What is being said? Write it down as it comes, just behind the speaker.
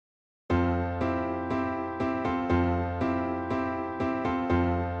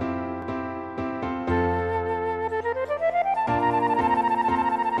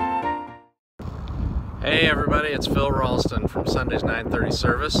Hey everybody, it's Phil Ralston from Sunday's 9:30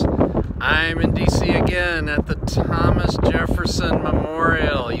 service. I'm in DC again at the Thomas Jefferson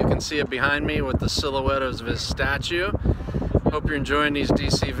Memorial. You can see it behind me with the silhouette of his statue. Hope you're enjoying these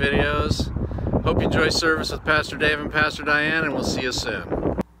DC videos. Hope you enjoy service with Pastor Dave and Pastor Diane, and we'll see you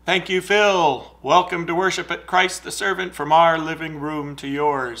soon. Thank you, Phil. Welcome to worship at Christ the Servant from our living room to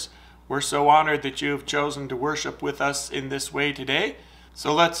yours. We're so honored that you have chosen to worship with us in this way today.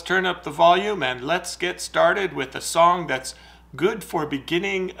 So let's turn up the volume and let's get started with a song that's good for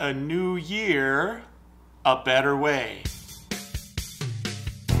beginning a new year a better way.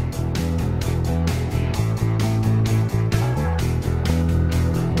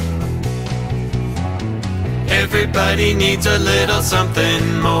 Everybody needs a little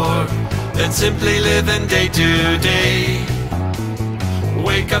something more than simply living day to day.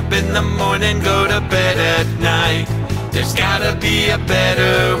 Wake up in the morning, go to bed at night. There's gotta be a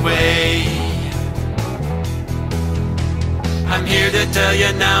better way. I'm here to tell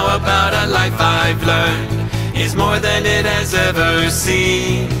you now about a life I've learned is more than it has ever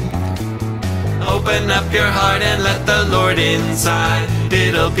seen. Open up your heart and let the Lord inside.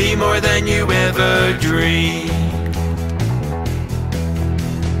 It'll be more than you ever dreamed.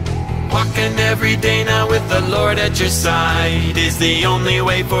 Walking every day now with the Lord at your side is the only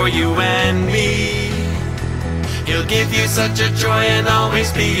way for you and me. He'll give you such a joy and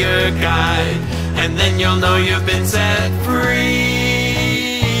always be your guide, and then you'll know you've been set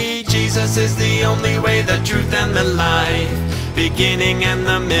free. Jesus is the only way, the truth and the life, beginning and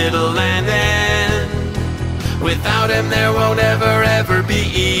the middle and end. Without him there won't ever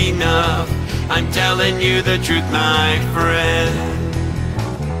be enough. I'm telling you the truth, my friend.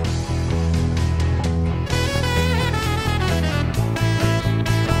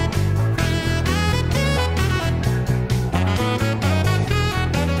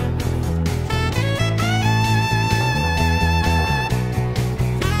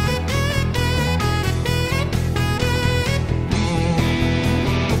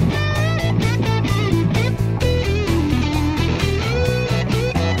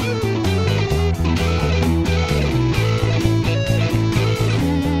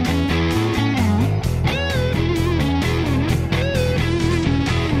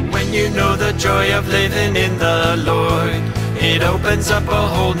 You know the joy of living in the Lord, it opens up a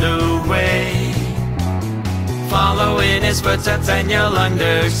whole new way. Follow in his footsteps and you'll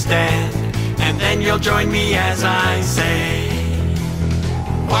understand, and then you'll join me as I say.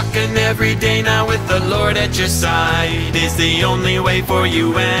 Walking every day now with the Lord at your side is the only way for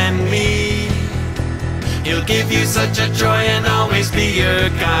you and me. He'll give you such a joy and always be your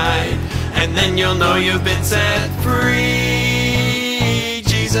guide, and then you'll know you've been set free.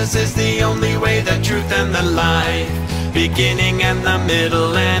 Jesus is the only way, the truth and the life, beginning and the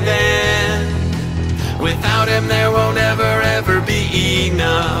middle and end. Without him there won't ever be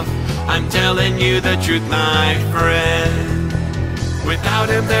enough. I'm telling you the truth, my friend. Without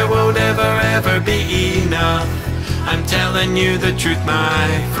him there won't ever be enough. I'm telling you the truth,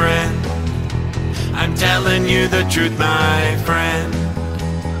 my friend. I'm telling you the truth, my friend.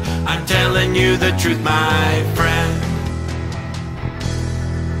 I'm telling you the truth, my friend.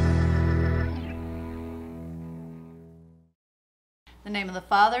 In the name of the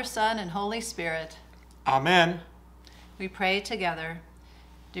Father, Son, and Holy Spirit. Amen. We pray together.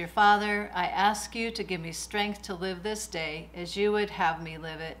 Dear Father, I ask you to give me strength to live this day as you would have me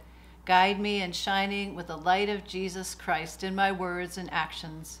live it. Guide me in shining with the light of Jesus Christ in my words and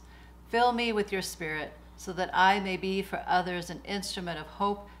actions. Fill me with your Spirit so that I may be for others an instrument of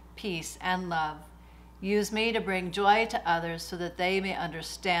hope, peace, and love. Use me to bring joy to others so that they may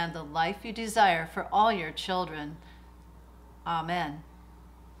understand the life you desire for all your children. Amen.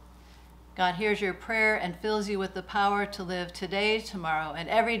 God hears your prayer and fills you with the power to live today, tomorrow, and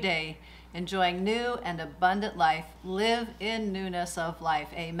every day, enjoying new and abundant life. Live in newness of life.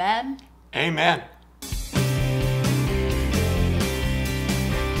 Amen. Amen.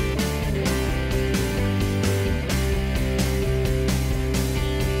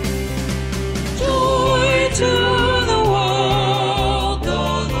 Joy to the world,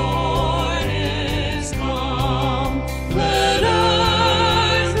 the Lord is come. Let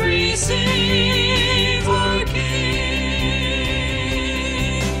earth receive her King.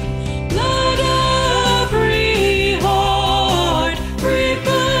 Let every heart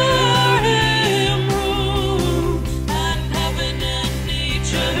prepare him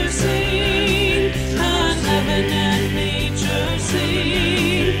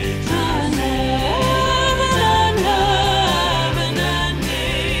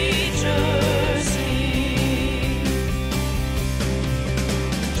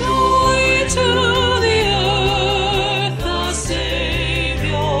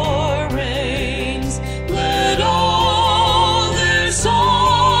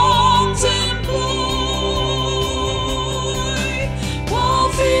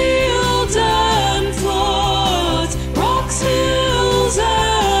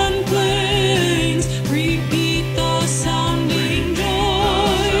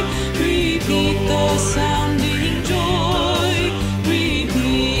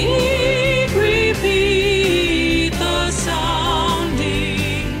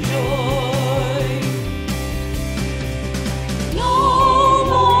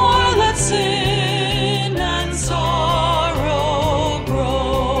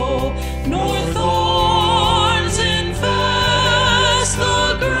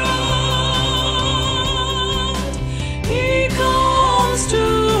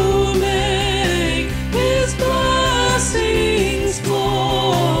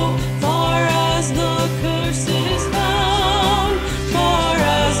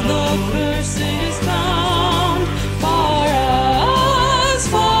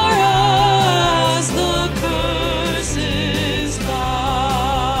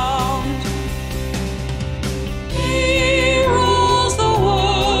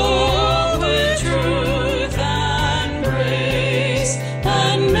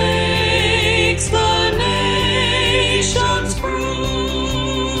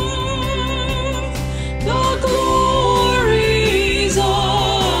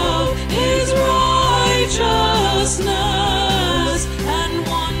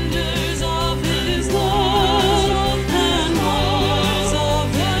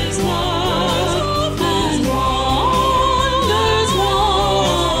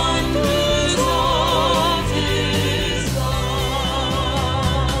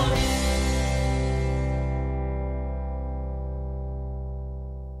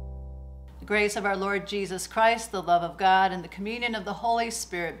grace of our Lord Jesus Christ, the love of God, and the communion of the Holy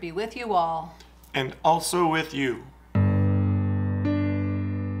Spirit be with you all. And also with you.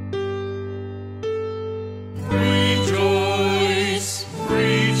 Rejoice,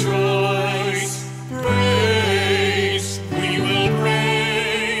 rejoice, praise, we will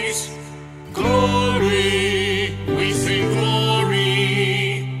praise. Glory, we sing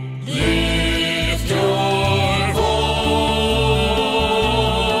glory. Lift your voice.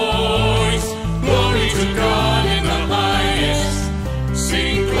 Glory to God in the highest.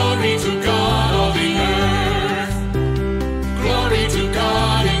 Sing glory to God all the earth. Glory to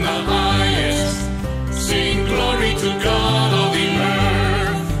God in the highest. Sing glory to God all the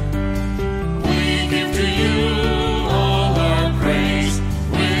earth. We give to you all our praise.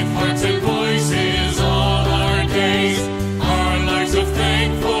 With hearts and voices all our days. Our lives of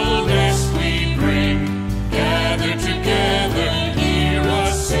thankfulness we bring. Gathered together, hear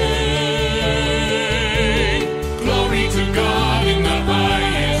us sing. Glory to God in the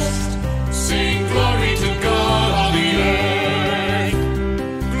highest. Sing glory to God all the earth.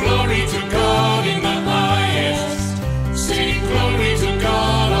 Glory to God in the highest. Sing glory to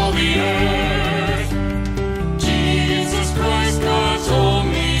God all the earth. Jesus Christ, God's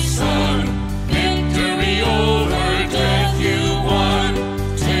only Son, victory over death you won.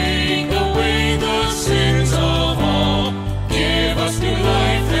 Take away the sins of all. Give us new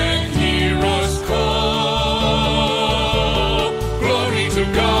life and hear us call. Glory to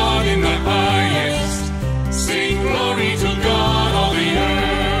God in the highest. Sing glory to God all the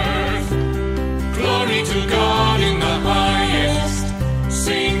earth. Glory to God in the highest.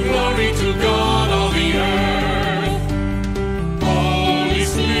 Sing glory to God all the earth. Holy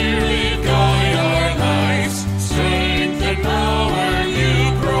Spirit, guide our lives. Strength and power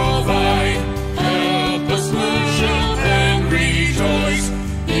you provide. Help us worship and rejoice.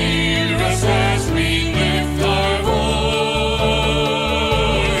 Hear us as we lift our voice.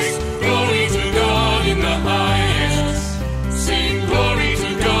 Glory to God in the highest. Sing glory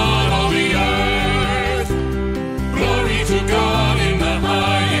to God all the earth. Glory to God in the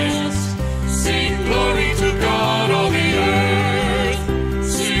highest. Sing glory to God all the earth.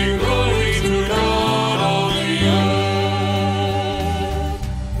 Sing glory to God all the earth.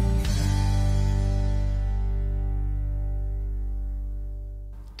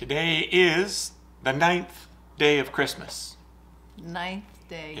 Today is the 9th day of Christmas. 9th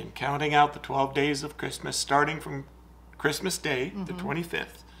day. And counting out the 12 days of Christmas, starting from Christmas Day, the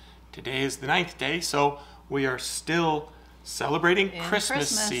 25th. Today is the 9th day, so we are still celebrating In Christmas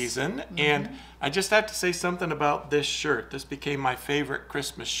Christmas. season. And I just have to say something about this shirt. This became my favorite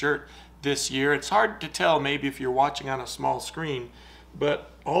Christmas shirt this year. It's hard to tell maybe if you're watching on a small screen,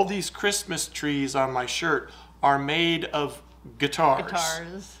 but all these Christmas trees on my shirt are made of guitars.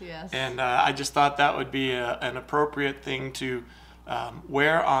 Guitars, yes. And I just thought that would be an appropriate thing to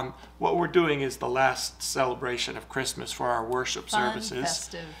wear on. What we're doing is the last celebration of Christmas for our worship Fun, services.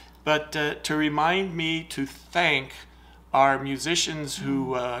 festive. But to remind me to thank our musicians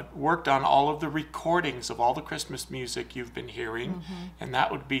who worked on all of the recordings of all the Christmas music you've been hearing. And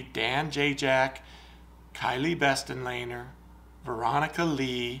that would be Dan Jajak, Kylie Bestenlaner, Veronica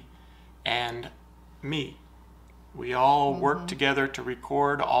Lee, and me. We all worked together to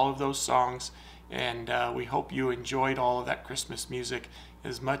record all of those songs, and we hope you enjoyed all of that Christmas music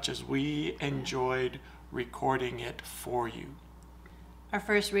as much as we enjoyed recording it for you. Our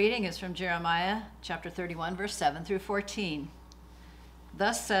first reading is from Jeremiah chapter 31, verse 7 through 14.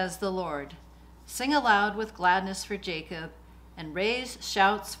 Thus says the Lord, sing aloud with gladness for Jacob, and raise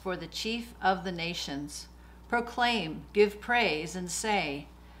shouts for the chief of the nations. Proclaim, give praise, and say,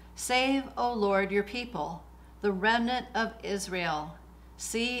 save, O Lord, your people, the remnant of Israel.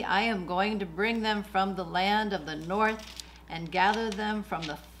 See, I am going to bring them from the land of the north and gather them from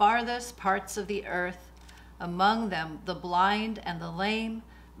the farthest parts of the earth, among them the blind and the lame,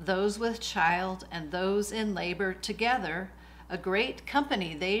 those with child and those in labor together, a great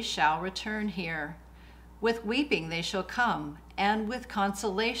company they shall return here. With weeping they shall come, and with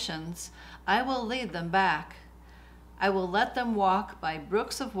consolations I will lead them back. I will let them walk by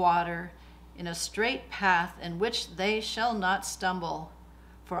brooks of water, in a straight path in which they shall not stumble.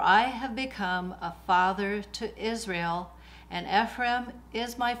 For I have become a father to Israel, and Ephraim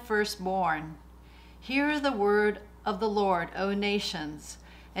is my firstborn. Hear the word of the Lord, O nations,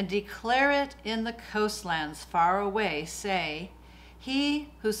 and declare it in the coastlands far away. Say, he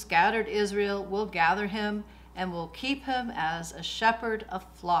who scattered Israel will gather him, and will keep him as a shepherd of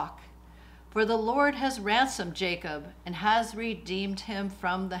flock. For the Lord has ransomed Jacob, and has redeemed him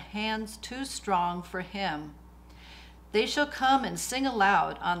from the hands too strong for him. They shall come and sing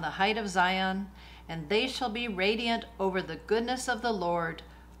aloud on the height of Zion, and they shall be radiant over the goodness of the Lord,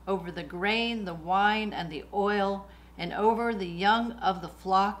 over the grain, the wine, and the oil, and over the young of the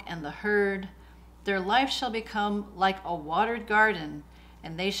flock and the herd. Their life shall become like a watered garden,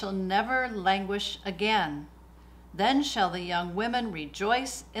 and they shall never languish again. Then shall the young women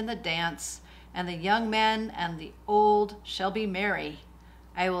rejoice in the dance, and the young men and the old shall be merry.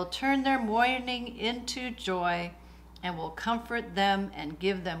 I will turn their mourning into joy, and will comfort them and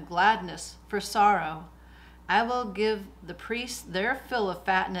give them gladness for sorrow. I will give the priests their fill of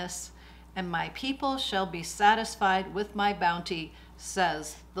fatness, and my people shall be satisfied with my bounty,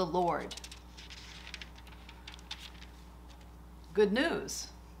 says the Lord. Good news.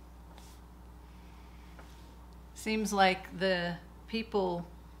 Seems like the people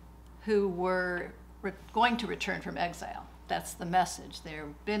who were going to return from exile, that's the message. They've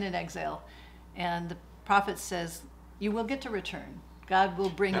been in exile, and the prophet says, you will get to return. God will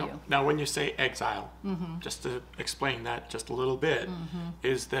bring you. Now, when you say exile, just to explain that just a little bit,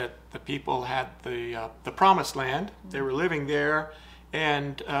 is that the people had the promised land. They were living there,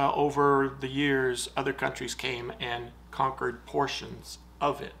 and over the years, other countries came and conquered portions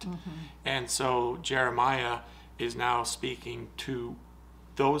of it. And so Jeremiah is now speaking to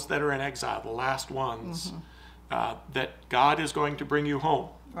those that are in exile, the last ones, that God is going to bring you home.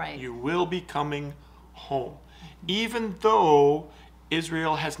 Right. You will be coming home. Even though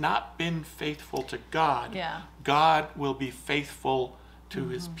Israel has not been faithful to God, God will be faithful to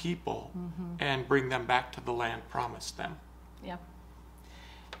his people and bring them back to the land promised them. Yeah.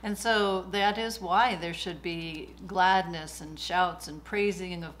 And so that is why there should be gladness and shouts and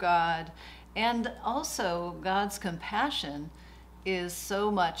praising of God. And also God's compassion is so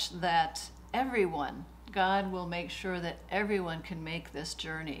much that everyone, God will make sure that everyone can make this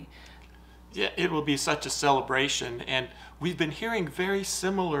journey. Yeah, it will be such a celebration, and we've been hearing very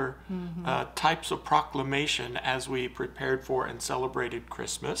similar types of proclamation as we prepared for and celebrated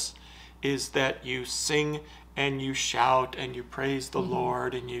Christmas, is that you sing and you shout and you praise the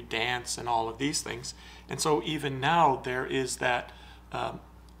Lord and you dance and all of these things. And so even now there is that,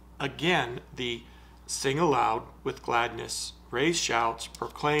 again, the sing aloud with gladness, raise shouts,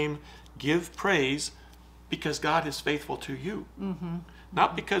 proclaim, give praise, because God is faithful to you.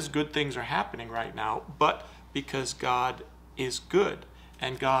 Not because good things are happening right now, but because God is good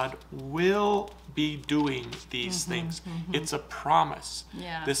and God will be doing these things. It's a promise.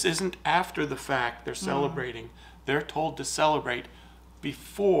 Yeah. This isn't after the fact they're celebrating. They're told to celebrate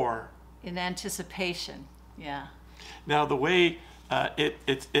before. In anticipation, yeah. Now the way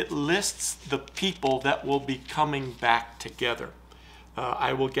it lists the people that will be coming back together.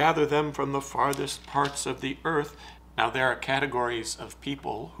 I will gather them from the farthest parts of the earth. Now there are categories of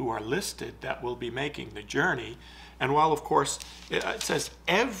people who are listed that will be making the journey. And while of course it says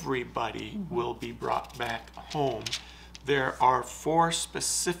everybody will be brought back home, there are 4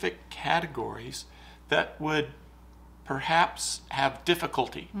 specific categories that would perhaps have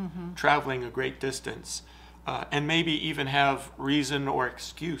difficulty traveling a great distance, and maybe even have reason or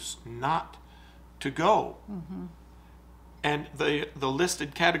excuse not to go. And the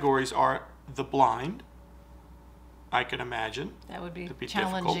listed categories are the blind, I can imagine. That would be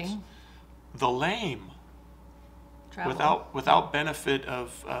challenging. difficult. The lame, Travel. without benefit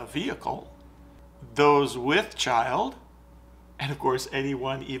of vehicle. Those with child, and of course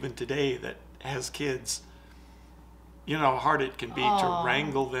anyone even today that has kids. You know how hard it can be to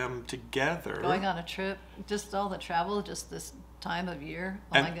wrangle them together. Going on a trip, just all the travel, just this time of year.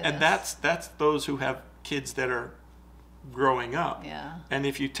 Oh my goodness. And that's those who have kids that are growing up. Yeah. And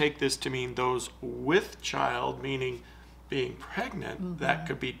if you take this to mean those with child, meaning being pregnant, that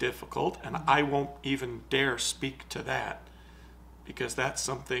could be difficult. And I won't even dare speak to that, because that's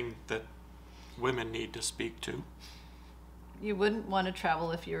something that women need to speak to. You wouldn't want to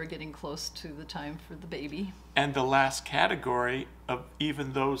travel if you were getting close to the time for the baby. And the last category of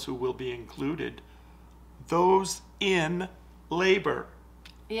even those who will be included, those in labor.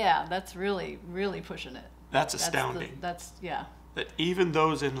 Yeah, that's really, really pushing it. That's astounding. Yeah. That even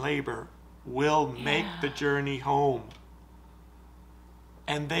those in labor will make the journey home.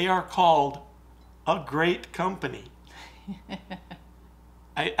 And they are called a great company.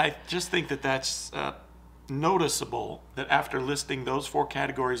 I just think that that's noticeable, that after listing those 4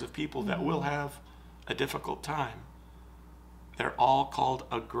 categories of people that will have a difficult time, they're all called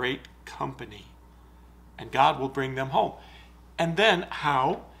a great company. And God will bring them home. And then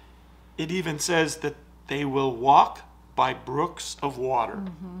how? It even says that they will walk by brooks of water.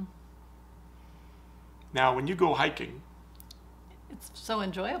 Now, when you go hiking, It's so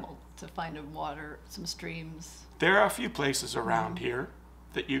enjoyable to find a water, some streams. There are a few places around here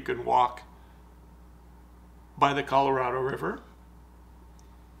that you can walk by the Colorado River.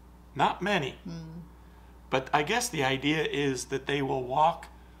 Not many. But I guess the idea is that they will walk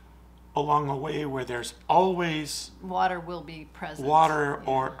along a way where there's always Water will be present. water Yeah.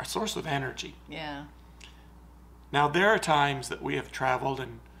 or a source of energy. Yeah. Now, there are times that we have traveled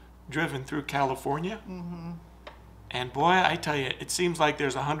and driven through California. And boy, I tell you, it seems like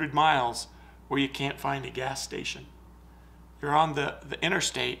there's 100 miles where you can't find a gas station. You're on the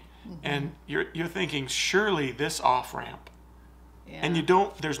interstate and you're thinking, surely this off-ramp. Yeah. And you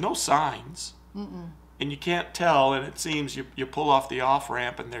don't, there's no signs. And you can't tell, and it seems you pull off the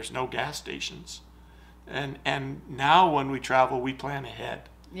off-ramp and there's no gas stations. And now when we travel, we plan ahead.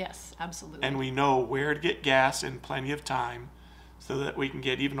 Yes, absolutely. And we know where to get gas in plenty of time so that we can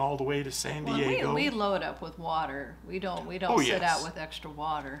get even all the way to San Well, Diego. we load up with water. We don't Oh, sit yes. out with extra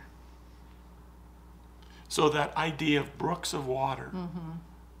water. So that idea of brooks of water,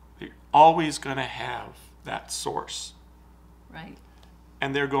 you're always going to have that source. Right.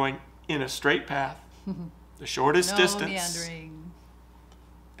 And they're going in a straight path, the shortest No distance, meandering.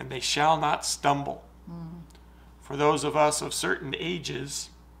 and they shall not stumble. For those of us of certain ages,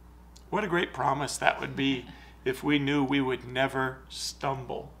 what a great promise that would be if we knew we would never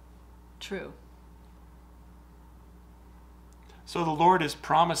stumble. True. So the Lord is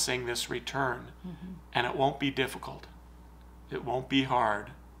promising this return, and it won't be difficult. It won't be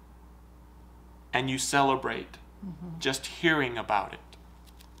hard. And you celebrate just hearing about it.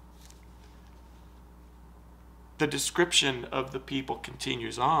 The description of the people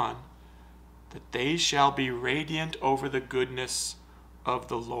continues on, that they shall be radiant over the goodness of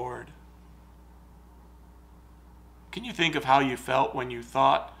the Lord. Can you think of how you felt when you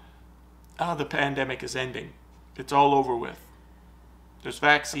thought, oh, the pandemic is ending. It's all over with. There's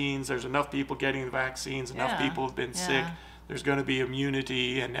vaccines, there's enough people getting the vaccines, enough Yeah, people have been yeah. sick, there's going to be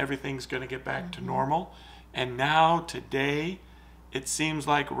immunity and everything's going to get back to normal. And now, today, it seems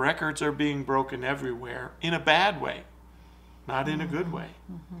like records are being broken everywhere in a bad way, not in a good way.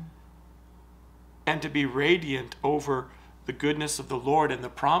 And to be radiant over the goodness of the Lord and the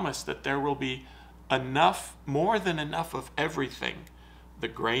promise that there will be enough, more than enough of everything. The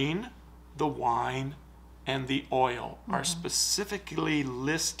grain, the wine, and the oil are specifically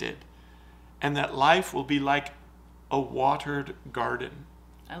listed, and that life will be like a watered garden.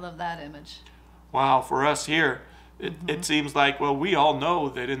 I love that image. Wow, for us here, it seems like, well, we all know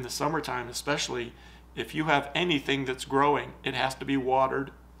that in the summertime especially, if you have anything that's growing, it has to be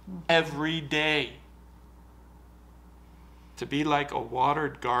watered every day. To be like a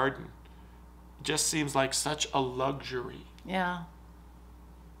watered garden just seems like such a luxury. Yeah.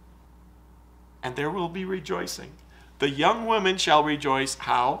 And there will be rejoicing. The young women shall rejoice.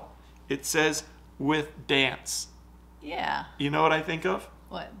 How? It says with dance. Yeah. You know what I think of?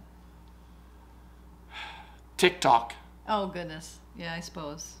 What? TikTok, Oh, goodness. Yeah, I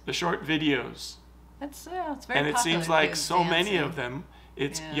suppose. the short videos. It's very And it popular, seems like kids so many dancing. of them,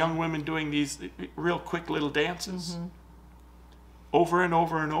 it's Yeah. young women doing these real quick little dances over and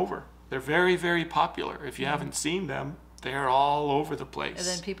over and over. They're very, very popular. If you haven't seen them, they're all over the place. And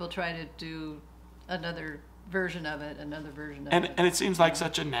then people try to do another version of it, and it seems like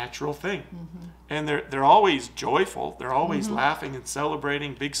such a natural thing. And they're always joyful. They're always laughing and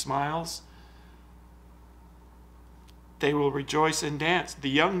celebrating, big smiles. They will rejoice and dance. The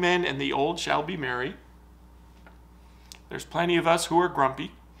young men and the old shall be merry. There's plenty of us who are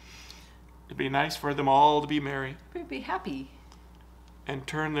grumpy. It'd be nice for them all to be merry We'd be happy. and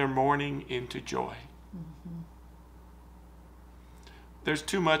turn their mourning into joy. There's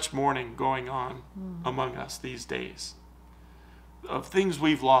too much mourning going on among us these days, of things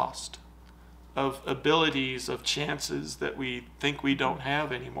we've lost, of abilities, of chances that we think we don't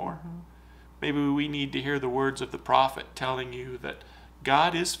have anymore. Maybe we need to hear the words of the prophet telling you that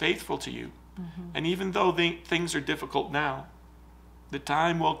God is faithful to you. And even though things are difficult now, the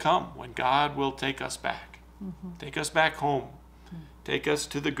time will come when God will take us back. Take us back home. Take us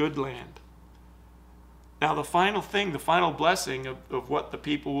to the good land. Now the final thing, the final blessing of what the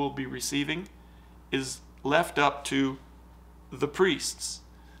people will be receiving is left up to the priests.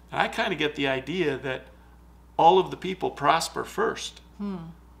 And I kind of get the idea that all of the people prosper first,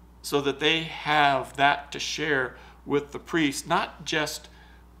 so that they have that to share with the priest, not just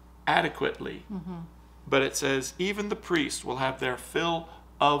adequately, but it says even the priest will have their fill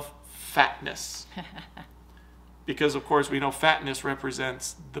of fatness. Because of course we know fatness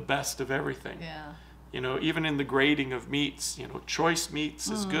represents the best of everything. Yeah. You know, even in the grading of meats, choice meats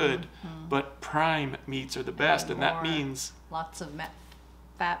is good, but prime meats are the best, and that more. means Lots of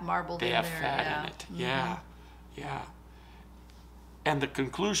fat marbled They in have there. fat Yeah. in it. Yeah, yeah. And the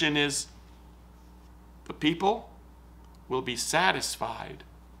conclusion is the people will be satisfied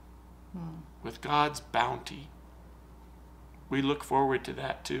with God's bounty. We look forward to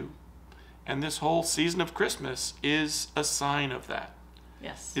that too. And this whole season of Christmas is a sign of that.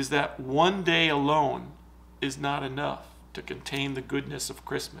 Yes. Is that one day alone is not enough to contain the goodness of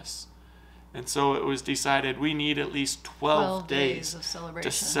Christmas. And so it was decided we need at least 12 days of celebration.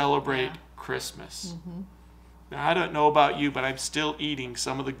 to celebrate Christmas. Now, I don't know about you, but I'm still eating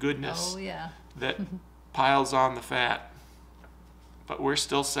some of the goodness Oh, yeah. that piles on the fat. But we're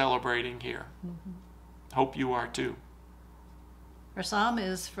still celebrating here. Hope you are too. Our psalm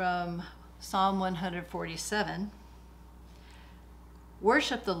is from Psalm 147.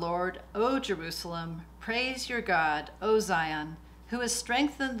 Worship the Lord, O Jerusalem. Praise your God, O Zion, who has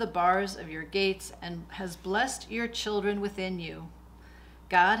strengthened the bars of your gates and has blessed your children within you.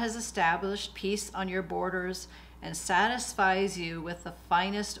 God has established peace on your borders and satisfies you with the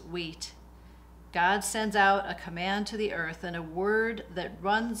finest wheat. God sends out a command to the earth and a word that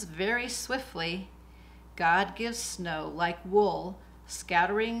runs very swiftly. God gives snow like wool,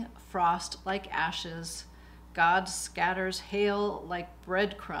 scattering frost like ashes. God scatters hail like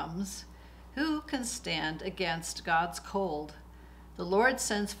breadcrumbs. Who can stand against God's cold? The Lord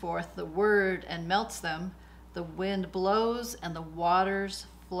sends forth the word and melts them. The wind blows and the waters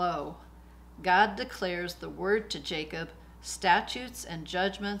flow. God declares the word to Jacob, statutes and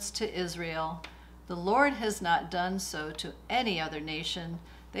judgments to Israel. The Lord has not done so to any other nation.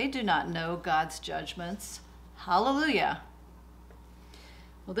 They do not know God's judgments. Hallelujah.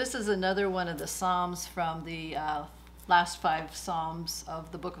 Well, this is another one of the Psalms from the last 5 Psalms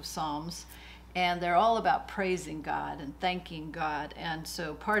of the book of Psalms. And they're all about praising God and thanking God. And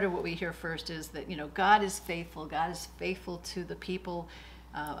so part of what we hear first is that, God is faithful. God is faithful to the people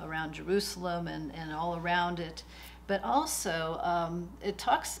around Jerusalem and all around it. But also, it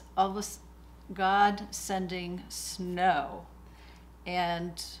talks of God sending snow.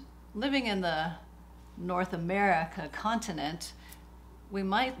 And living in the North America continent, we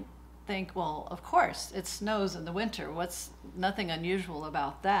might think, well, of course, it snows in the winter. What's nothing unusual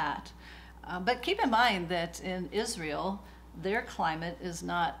about that? But keep in mind that in Israel, their climate is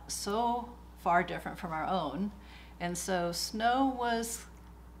not so far different from our own. And so snow was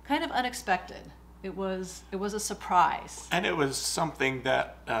kind of unexpected. It was a surprise. And it was something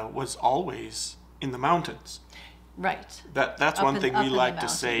that was always in the mountains. Right. That's one thing we like to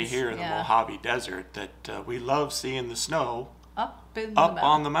say mountains, here in the Mojave Desert, that we love seeing the snow up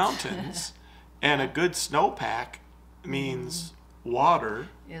on the mountains. And a good snowpack means water.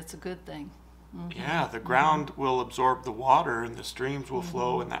 It's a good thing. Yeah, the ground will absorb the water and the streams will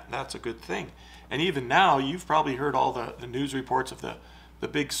flow, and that's a good thing. And even now, you've probably heard all the news reports of the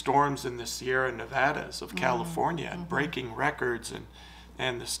big storms in the Sierra Nevadas of California and breaking records,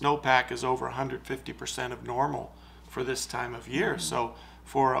 and the snowpack is over 150% of normal for this time of year. So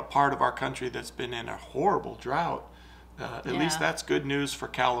for a part of our country that's been in a horrible drought, at least that's good news for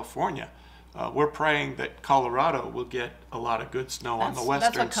California. We're praying that Colorado will get a lot of good snow on the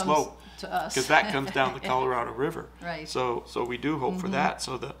western slope, because that comes down the Colorado River. Right. So we do hope for that.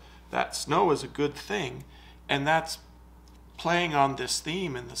 So that snow is a good thing, and that's playing on this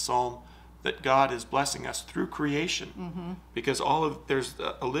theme in the Psalm that God is blessing us through creation, because there's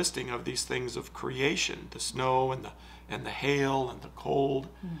a listing of these things of creation, the snow and the hail and the cold,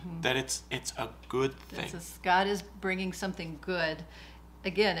 that it's a good thing. God is bringing something good.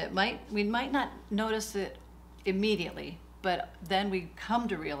 Again, we might not notice it immediately, but then we come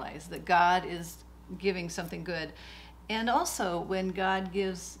to realize that God is giving something good. And also when God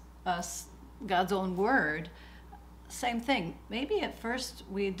gives us God's own word, same thing. Maybe at first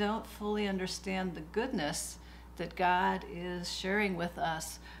we don't fully understand the goodness that God is sharing with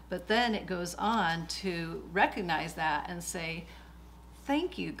us, but then it goes on to recognize that and say,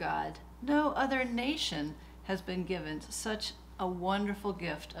 thank you, God. No other nation has been given such a wonderful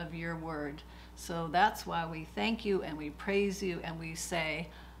gift of your word. So that's why we thank you and we praise you and we say,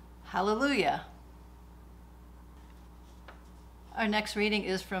 hallelujah. Our next reading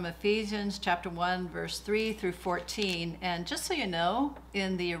is from Ephesians chapter 1, verse 3 through 14. And just so you know,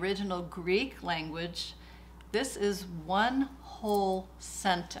 in the original Greek language, this is one whole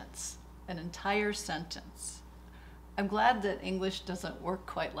sentence, an entire sentence. I'm glad that English doesn't work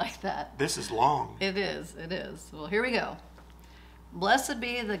quite like that. This is long. It is. Well, here we go. Blessed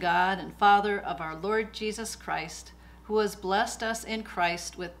be the God and Father of our Lord Jesus Christ, who has blessed us in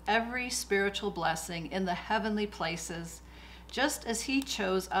Christ with every spiritual blessing in the heavenly places, just as he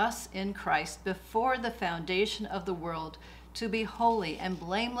chose us in Christ before the foundation of the world to be holy and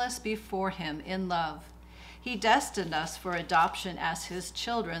blameless before him in love. He destined us for adoption as his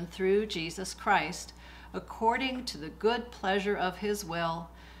children through Jesus Christ, according to the good pleasure of his will,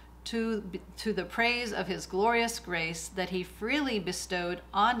 to the praise of his glorious grace that he freely bestowed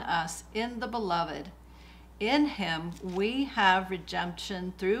on us in the Beloved. In him we have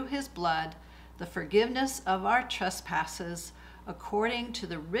redemption through his blood, the forgiveness of our trespasses, according to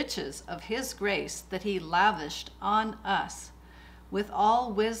the riches of his grace that he lavished on us. With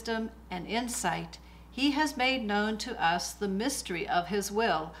all wisdom and insight, he has made known to us the mystery of his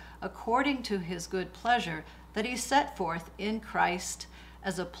will, according to his good pleasure that he set forth in Christ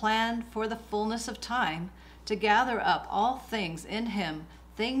as a plan for the fullness of time, to gather up all things in him,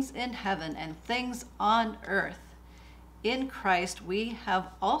 things in heaven and things on earth. In Christ we have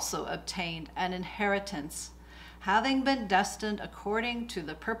also obtained an inheritance, having been destined according to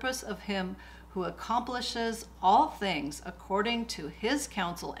the purpose of him who accomplishes all things according to his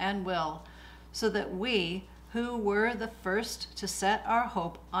counsel and will, so that we, who were the first to set our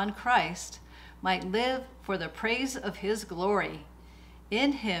hope on Christ, might live for the praise of his glory.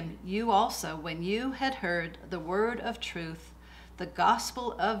 In him you also, when you had heard the word of truth, the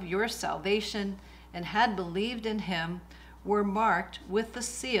gospel of your salvation, and had believed in him, were marked with the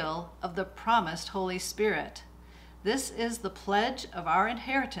seal of the promised Holy Spirit. This is the pledge of our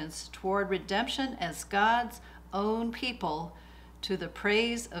inheritance toward redemption as God's own people, to the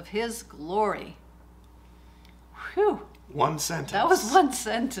praise of his glory. Whew. One sentence. That was one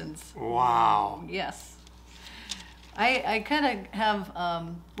sentence. Wow. Yes. I kind of have,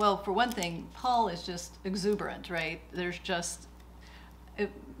 well, for one thing, Paul is just exuberant, right?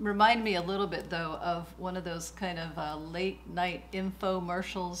 It reminded me a little bit, though, of one of those kind of late night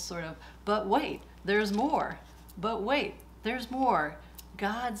infomercials, sort of, but wait, there's more. But wait, there's more.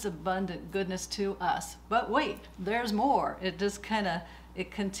 God's abundant goodness to us. But wait, there's more. It just kind of, it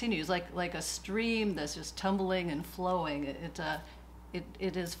continues like a stream that's just tumbling and flowing.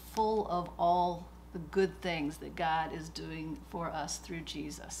 It is full of all the good things that God is doing for us through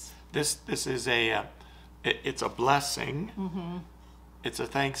Jesus. This is it's a blessing. Mm-hmm. It's a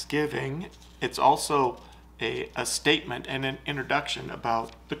thanksgiving. It's also a statement and an introduction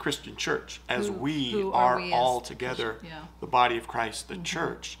about the Christian church as we are all together, the body of Christ, the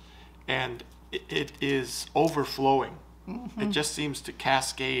church. And it is overflowing. Mm-hmm. It just seems to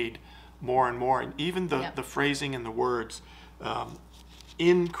cascade more and more. And even the phrasing and the words,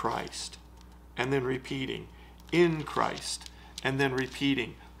 in Christ, and then repeating, in Christ, and then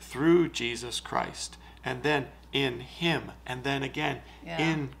repeating, through Jesus Christ, and then in him, and then again,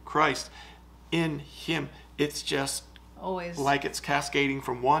 in Christ, in him. It's just always like it's cascading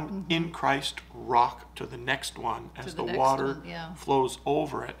from one in Christ rock to the next one as the water flows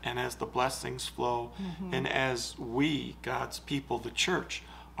over it, and as the blessings flow, and as we, God's people, the church,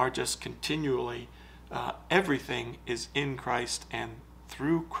 are just continually, everything is in Christ and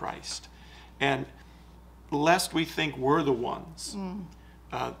through Christ. And lest we think we're the ones,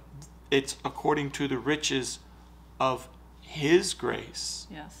 it's according to the riches of his grace.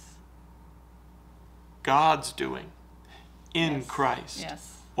 Yes. God's doing in Christ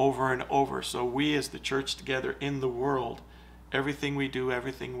over and over. So we as the church together in the world, everything we do,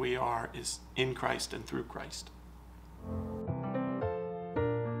 everything we are is in Christ and through Christ.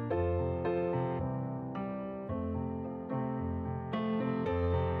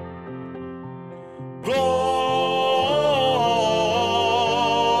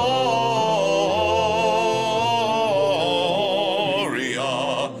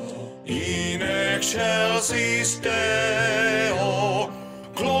 excelsis Deo,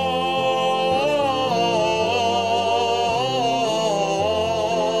 gloria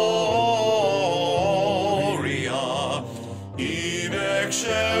in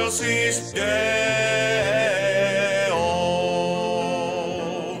excelsis Deo.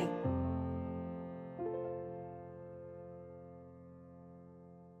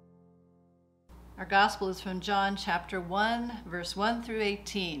 Our gospel is from John chapter 1, verse 1 through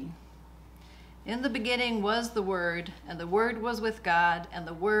 18. In the beginning was the Word, and the Word was with God, and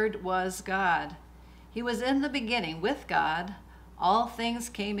the Word was God. He was in the beginning with God. All things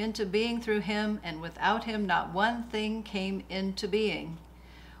came into being through him, and without him not one thing came into being.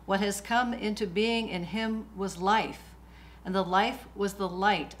 What has come into being in him was life, and the life was the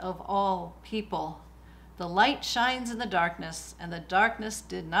light of all people. The light shines in the darkness, and the darkness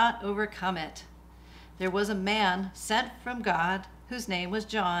did not overcome it. There was a man sent from God, whose name was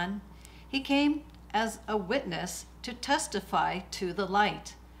John. He came as a witness to testify to the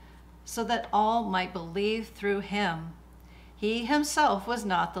light, so that all might believe through him. He himself was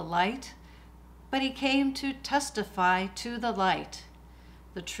not the light, but he came to testify to the light.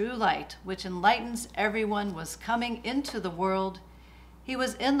 The true light, which enlightens everyone, was coming into the world. He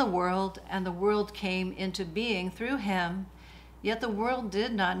was in the world, and the world came into being through him, yet the world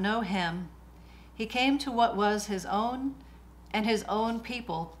did not know him. He came to what was his own, and his own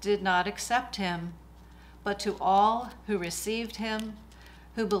people did not accept him. But to all who received him,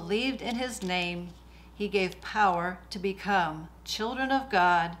 who believed in his name, he gave power to become children of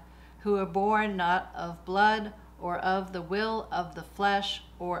God, who are born not of blood, or of the will of the flesh,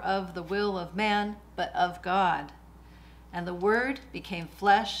 or of the will of man, but of God. And the Word became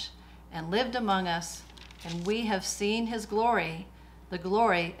flesh and lived among us, and we have seen his glory. The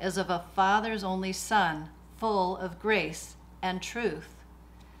glory is of a Father's only Son, full of grace and truth.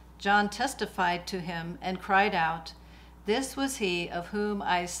 John testified to him and cried out, "This was he of whom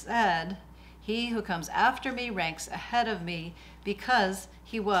I said, 'He who comes after me ranks ahead of me, because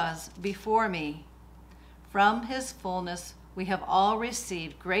he was before me.'" From his fullness we have all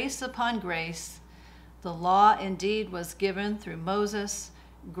received grace upon grace. The law indeed was given through Moses.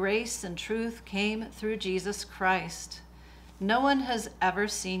 Grace and truth came through Jesus Christ. No one has ever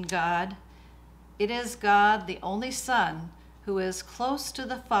seen God. It is God, the only Son, who is close to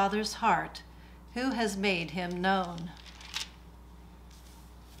the Father's heart, who has made him known.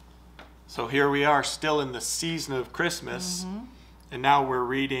 So here we are, still in the season of Christmas, and now we're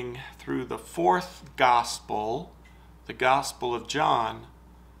reading through the fourth gospel, the Gospel of John.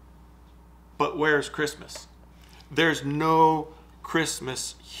 But where's Christmas? There's no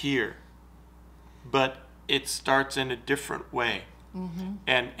Christmas here, but it starts in a different way.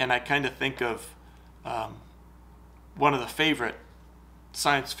 And I kind of think of one of the favorite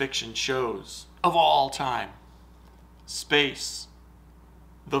science fiction shows of all time, Space,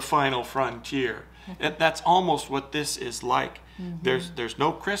 The Final Frontier. That's almost what this is like. There's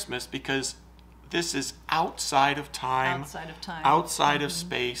no Christmas because this is outside of time, outside of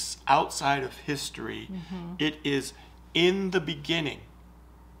space, outside of history. It is in the beginning.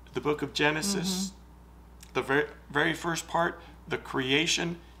 The book of Genesis, the very first part, the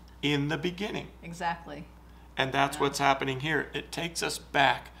creation in the beginning. Exactly. And that's what's happening here. It takes us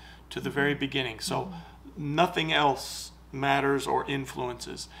back to the very beginning. So nothing else matters or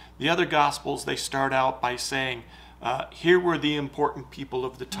influences. The other Gospels, they start out by saying, here were the important people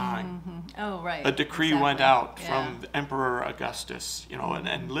of the time. Oh, right. A decree went out from the Emperor Augustus,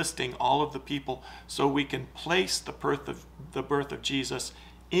 and listing all of the people, so we can place the birth of Jesus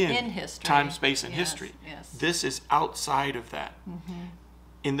in history. Time, space, and Yes, history. yes. This is outside of that.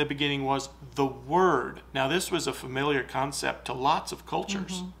 In the beginning was the Word. Now, this was a familiar concept to lots of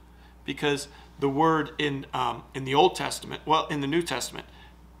cultures, because the Word in the Old Testament, well, in the New Testament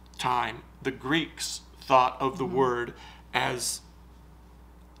time, the Greeks thought of the Word as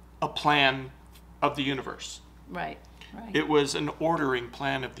a plan of the universe. Right. It was an ordering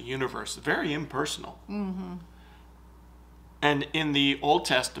plan of the universe, very impersonal. And in the Old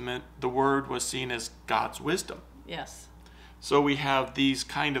Testament, the Word was seen as God's wisdom. Yes. So we have these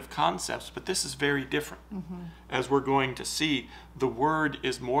kind of concepts, but this is very different. As we're going to see, the Word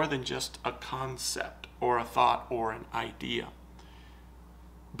is more than just a concept or a thought or an idea,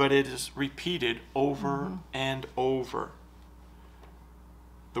 but it is repeated over and over.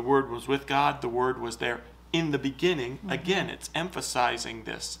 The Word was with God. The Word was there in the beginning. Again, it's emphasizing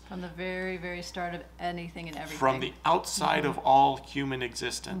this. From the very, very start of anything and everything. From the outside of all human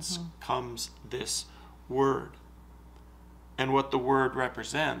existence comes this Word. And what the Word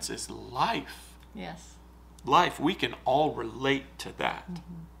represents is life. Yes. Life, we can all relate to that.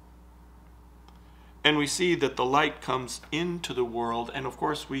 And we see that the light comes into the world, and of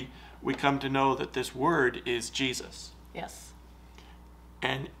course we come to know that this Word is Jesus. Yes.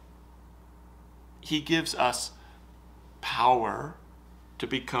 And he gives us power to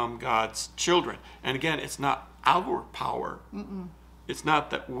become God's children. And again, it's not our power. It's not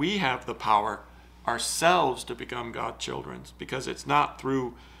that we have the power ourselves to become God's children, because it's not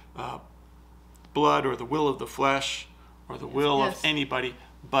through blood or the will of the flesh or the will of anybody,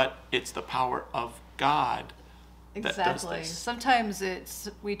 but it's the power of God that does this. Sometimes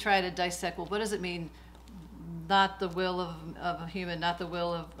we try to dissect, well, what does it mean, not the will of a human, not the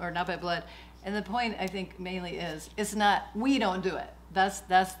will of, or not by blood? And the point, I think, mainly is, it's not, we don't do it. That's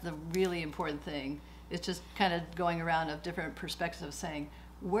the really important thing. It's just kind of going around of different perspectives, saying,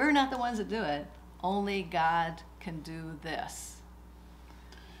 we're not the ones that do it. Only God can do this.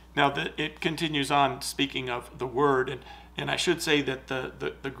 Now, it continues on speaking of the Word, and I should say that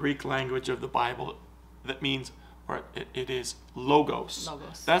the Greek language of the Bible, that means, or it is logos.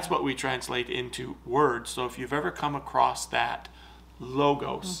 Logos. That's what we translate into word. So if you've ever come across that,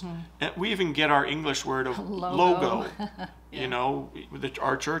 logos. And we even get our English word of logo. You know,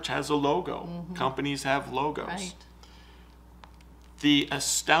 our church has a logo. Companies have logos. Right. The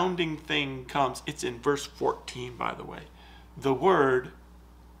astounding thing comes, it's in verse 14, by the way. The Word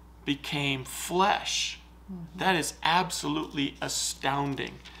became flesh. That is absolutely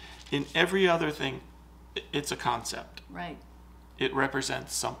astounding. In every other thing, it's a concept. Right. It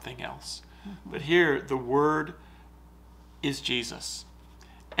represents something else. But here, the Word is Jesus.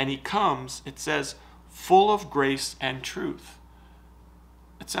 And he comes, it says, full of grace and truth.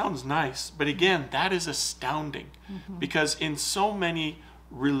 It sounds nice, but again, that is astounding. Because in so many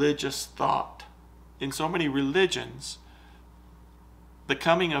religious thought, in so many religions, the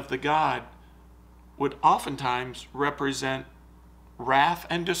coming of the God would oftentimes represent wrath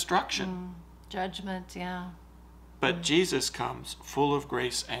and destruction. Judgment, yeah. But Jesus comes full of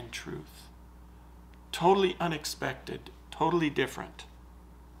grace and truth. Totally unexpected, totally different.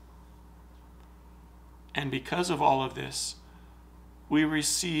 And because of all of this, we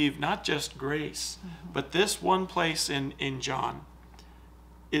receive not just grace, but this one place in John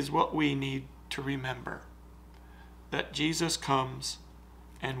is what we need to remember. That Jesus comes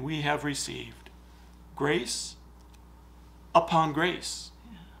and we have received grace upon grace.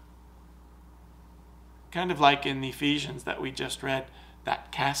 Kind of like in the Ephesians that we just read,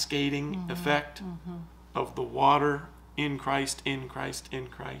 that cascading effect of the water in Christ, in Christ, in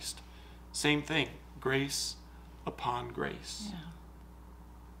Christ. Same thing, grace upon grace. Yeah.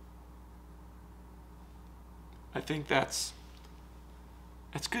 I think that's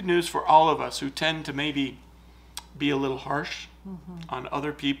good news for all of us who tend to maybe be a little harsh on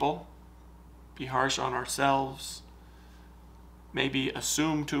other people, be harsh on ourselves, maybe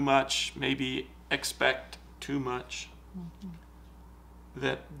assume too much, maybe expect too much.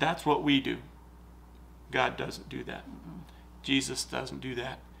 That's what we do. God doesn't do that. Jesus doesn't do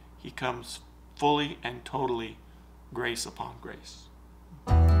that. He comes fully and totally grace upon grace.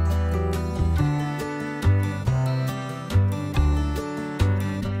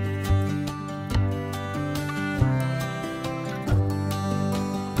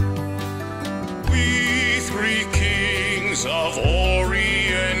 Of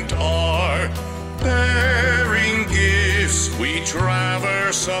Orient are bearing gifts, we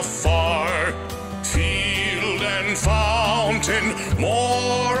traverse afar, field and fountain,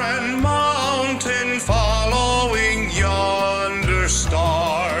 moor and mountain, following yonder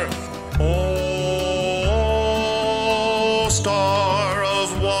star. Oh, star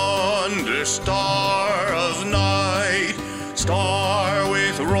of wonder, star of night, star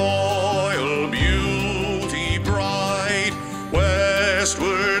with royal beauty bright,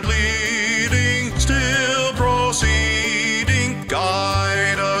 westward leading, still proceeding,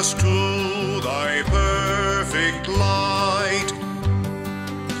 guide us to thy perfect light.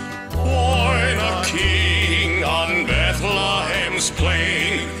 Born a king on Bethlehem's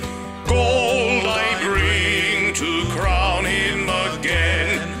plain, gold I bring to crown him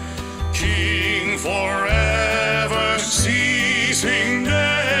again, king forever, ceasing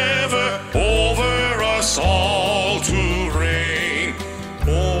never, over us all to reign.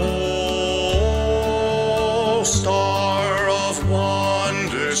 Oh, star of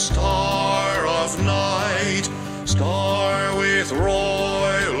wonder, star of night, star with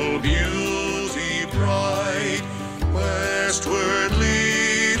royal beauty bright, westward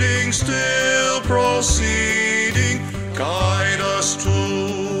leading, still proceeding, guide us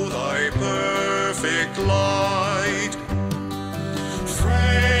to thy perfect light.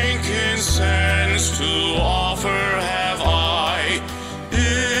 Frankincense to offer have I,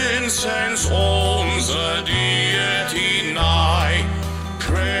 incense owns a deity nigh,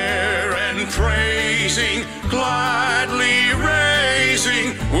 prayer and praising, gladly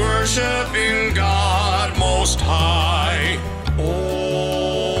raising, worshiping God most high.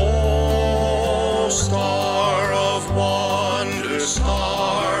 Oh, star of wonder,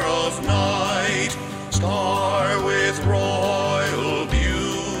 star of night, star with royal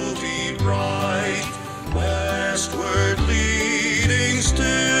beauty bright, westward leading,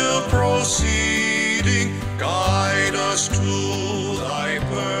 still proceeding, guide us to thy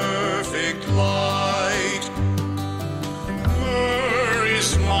perfect light. Myrrh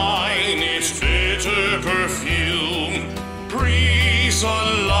is mine, its bitter perfume, breathes a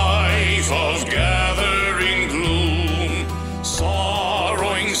life of gathering gloom,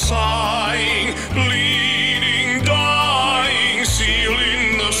 sorrowing, sighing, bleeding, dying, seal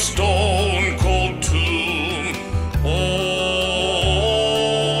in the stone-cold tomb. Oh,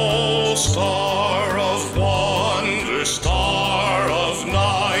 star of wonder, star of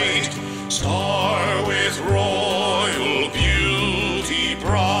night, star with royal beauty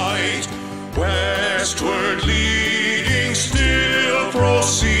westward leading, still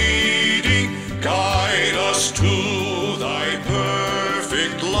proceeding, guide us to thy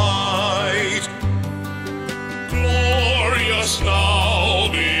perfect light. Glorious now,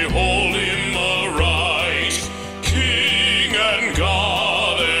 behold him arise, King and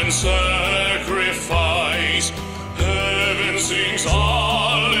God and sacrifice. Heaven sings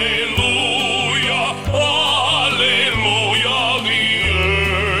Alleluia, Alleluia, the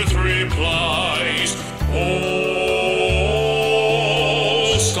earth replies. Oh,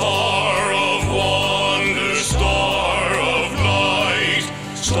 star of wonder, star of light,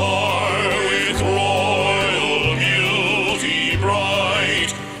 star with royal beauty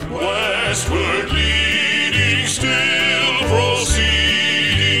bright, westward leading, still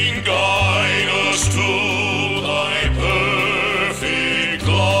proceeding, guide us to thy perfect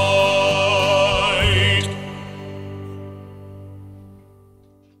light.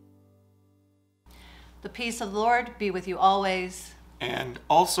 The peace of the Lord be with you always. And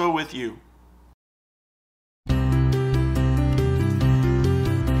also with you.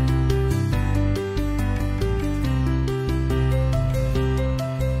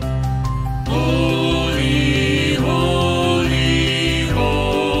 Holy, holy,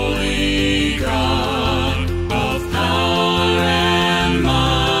 holy God of power and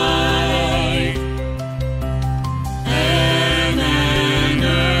might, heaven and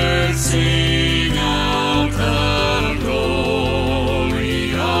earth sing out the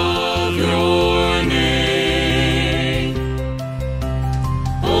glory of your name.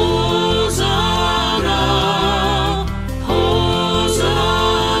 Hosanna,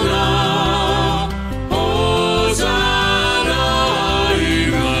 Hosanna, Hosanna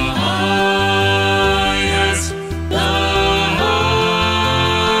in the highest, the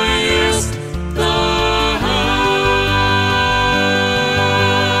highest, the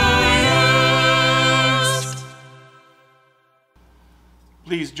highest.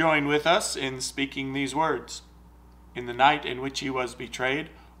 Please join with us in speaking these words. In the night in which he was betrayed,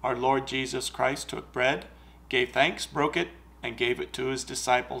 our Lord Jesus Christ took bread, gave thanks, broke it, and gave it to his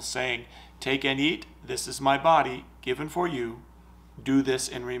disciples, saying, "Take and eat, this is my body, given for you. Do this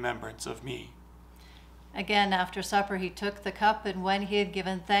in remembrance of me." Again, after supper, he took the cup, and when he had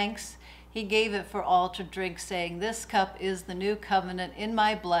given thanks, he gave it for all to drink, saying, "This cup is the new covenant in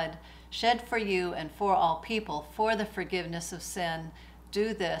my blood, shed for you and for all people for the forgiveness of sin.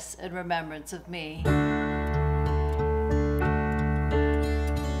 Do this in remembrance of me."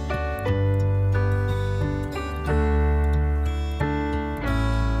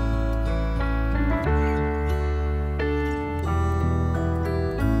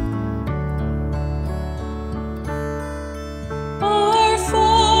 Our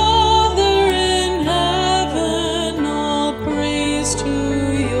Father in heaven, all praise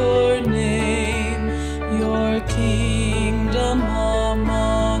to your name. Your kingdom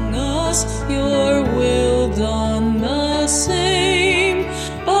among us, your will done the same.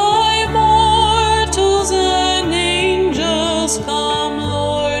 By mortals and angels come,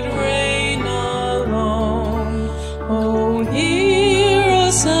 Lord, reign alone. Oh, hear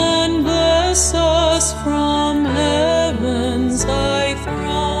us and bless us from heaven's high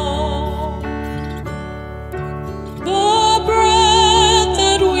throne. The bread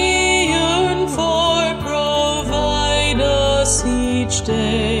that we yearn for, provide us each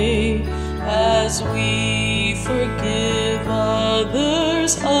day, as we forgive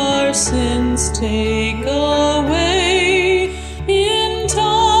others our sins, take away. In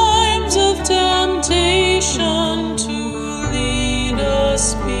times of temptation, to lead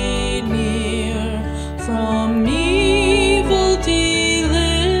us be near. From evil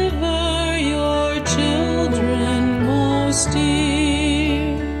deliver your children most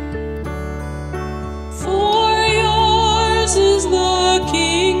dear. For yours is the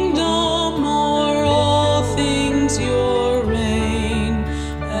kingdom, o'er all things your reign,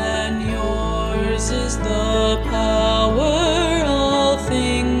 and yours is the power, all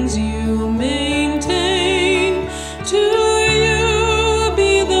things you maintain. To you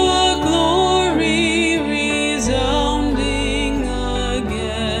be the glory resounding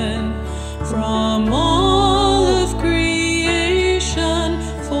again, from all of creation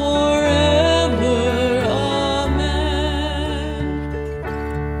forever. Amen.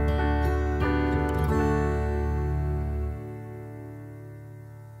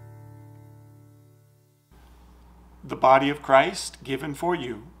 The body of Christ given for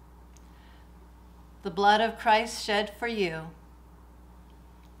you. The blood of Christ shed for you.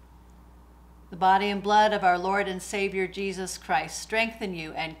 The body and blood of our Lord and Savior Jesus Christ strengthen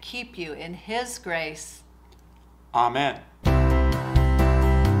you and keep you in his grace. Amen.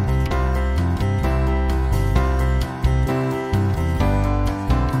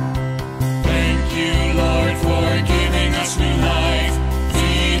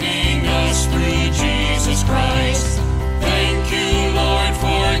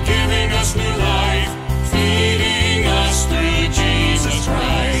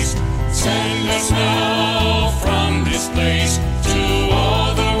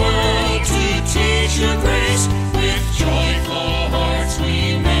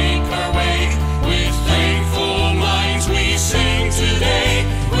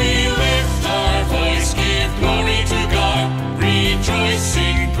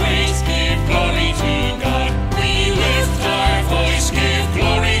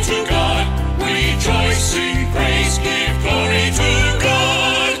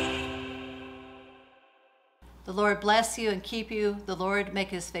 bless you and keep you. The Lord make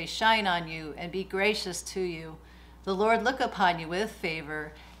his face shine on you and be gracious to you. The Lord look upon you with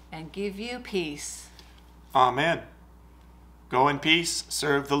favor and give you peace. Amen. Go in peace,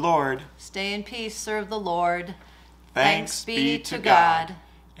 serve the Lord. Stay in peace, serve the Lord. Thanks be to God.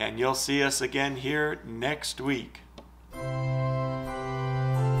 And you'll see us again here next week.